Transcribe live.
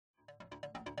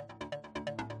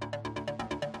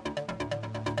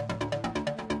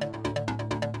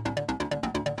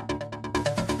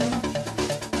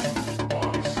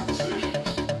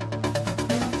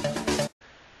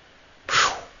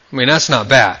I mean, that's not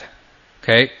bad.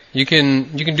 Okay? You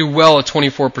can do well at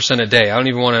 24% a day. I don't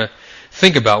even want to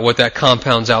think about what that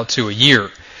compounds out to a year.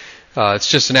 It's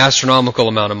just an astronomical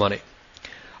amount of money.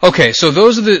 Okay, so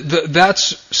those are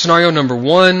that's scenario number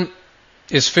 1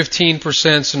 is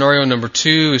 15%. Scenario number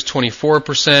 2 is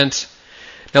 24%.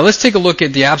 Now let's take a look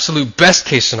at the absolute best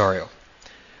case scenario.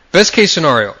 Best case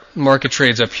scenario, market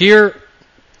trades up here.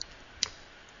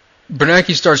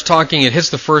 Bernanke starts talking, it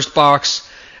hits the first box,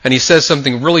 and he says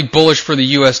something really bullish for the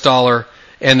US dollar,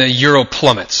 and the euro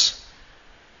plummets.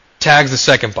 Tags the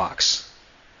second box.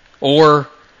 Or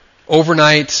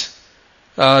overnight,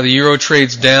 the euro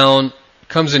trades down,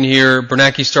 comes in here,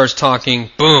 Bernanke starts talking,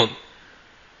 boom,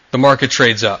 the market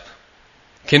trades up.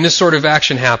 Can this sort of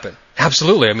action happen?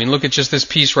 Absolutely. I mean, look at just this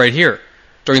piece right here.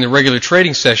 During the regular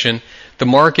trading session, the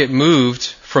market moved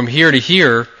from here to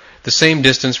here, the same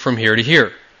distance from here to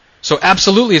here. So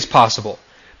absolutely it's possible,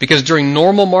 because during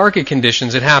normal market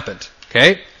conditions it happened.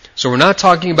 Okay? So we're not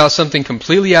talking about something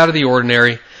completely out of the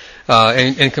ordinary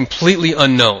and completely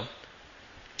unknown.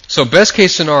 So best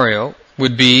case scenario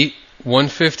would be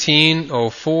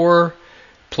 115.04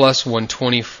 plus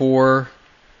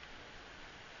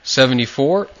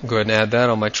 124.74. Go ahead and add that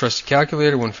on my trusty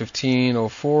calculator.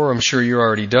 115.04. I'm sure you're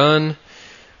already done.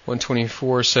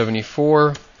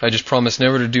 124.74. I just promise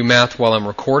never to do math while I'm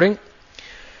recording.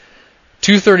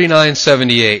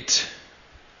 239.78.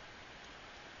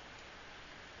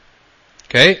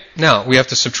 Okay, now we have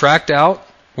to subtract out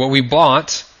what we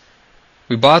bought.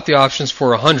 We bought the options for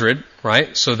 100,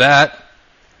 right? So that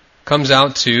comes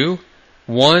out to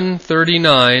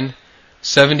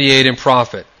 139.78 in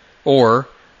profit, or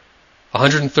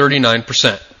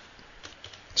 139%.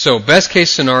 So best case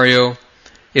scenario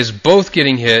is both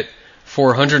getting hit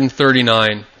for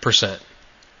 139%.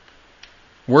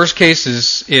 Worst case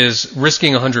is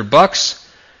risking $100.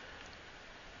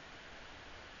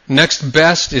 Next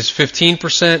best is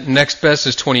 15%. Next best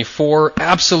is 24%.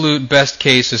 Absolute best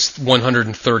case is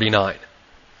 139%.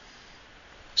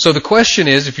 So the question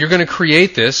is, if you're going to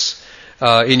create this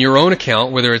in your own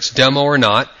account, whether it's demo or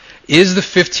not, is the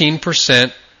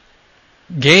 15%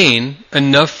 gain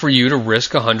enough for you to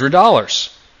risk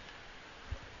 $100?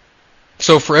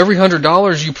 So for every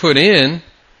 $100 you put in,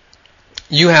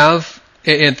 you have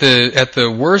at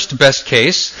the worst best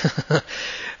case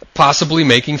possibly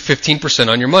making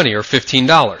 15% on your money, or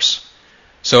 $15.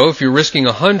 So if you're risking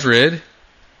 100,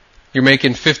 you're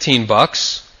making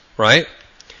 $15, right?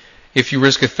 If you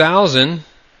risk 1,000,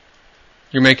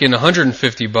 you're making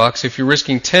 $150. If you're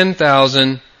risking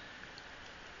 10,000,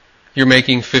 you're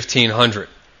making 1,500.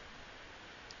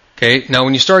 Okay, now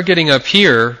when you start getting up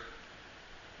here,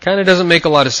 kind of doesn't make a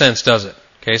lot of sense, does it?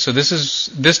 Okay, so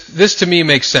this to me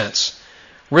makes sense.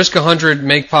 Risk 100,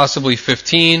 make possibly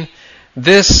 15.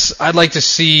 This I'd like to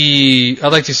see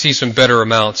some better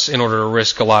amounts in order to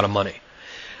risk a lot of money.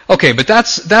 Okay, but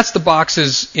that's the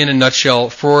boxes in a nutshell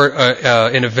for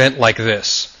an event like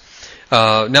this.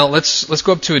 Now let's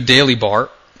go up to a daily bar.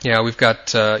 Yeah, we've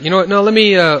got you know what? No,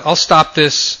 I'll stop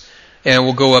this and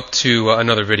we'll go up to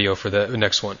another video for the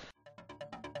next one.